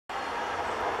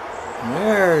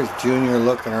There's Junior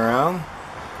looking around.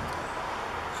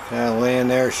 Kind of laying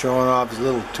there showing off his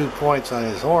little 2 points on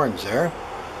his horns there.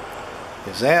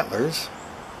 His antlers.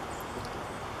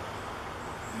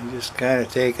 He's just kind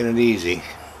of taking it easy.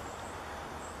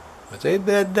 But they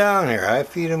bed down here. I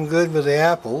feed them good with the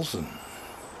apples, and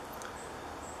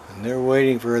they're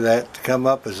waiting for that to come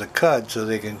up as a cud so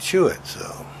they can chew it.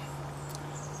 So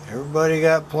everybody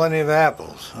got plenty of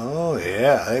apples. Oh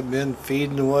yeah, they've been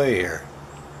feeding away here.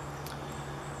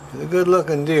 It's a good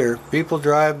looking deer. People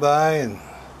drive by and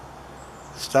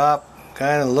stop,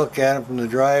 kind of look at them from the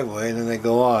driveway, and then they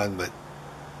go on. But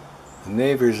the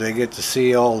neighbors, they get to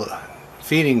see all the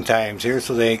feeding times here,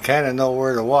 so they kind of know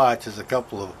where to watch. There's a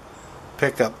couple of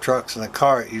pickup trucks and a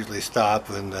cart usually stop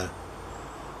and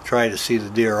try to see the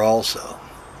deer also.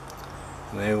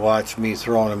 And they watch me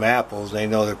throwing them apples. They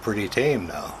know they're pretty tame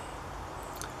now.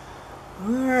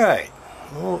 Alright,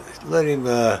 well, let him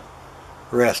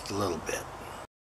rest a little bit.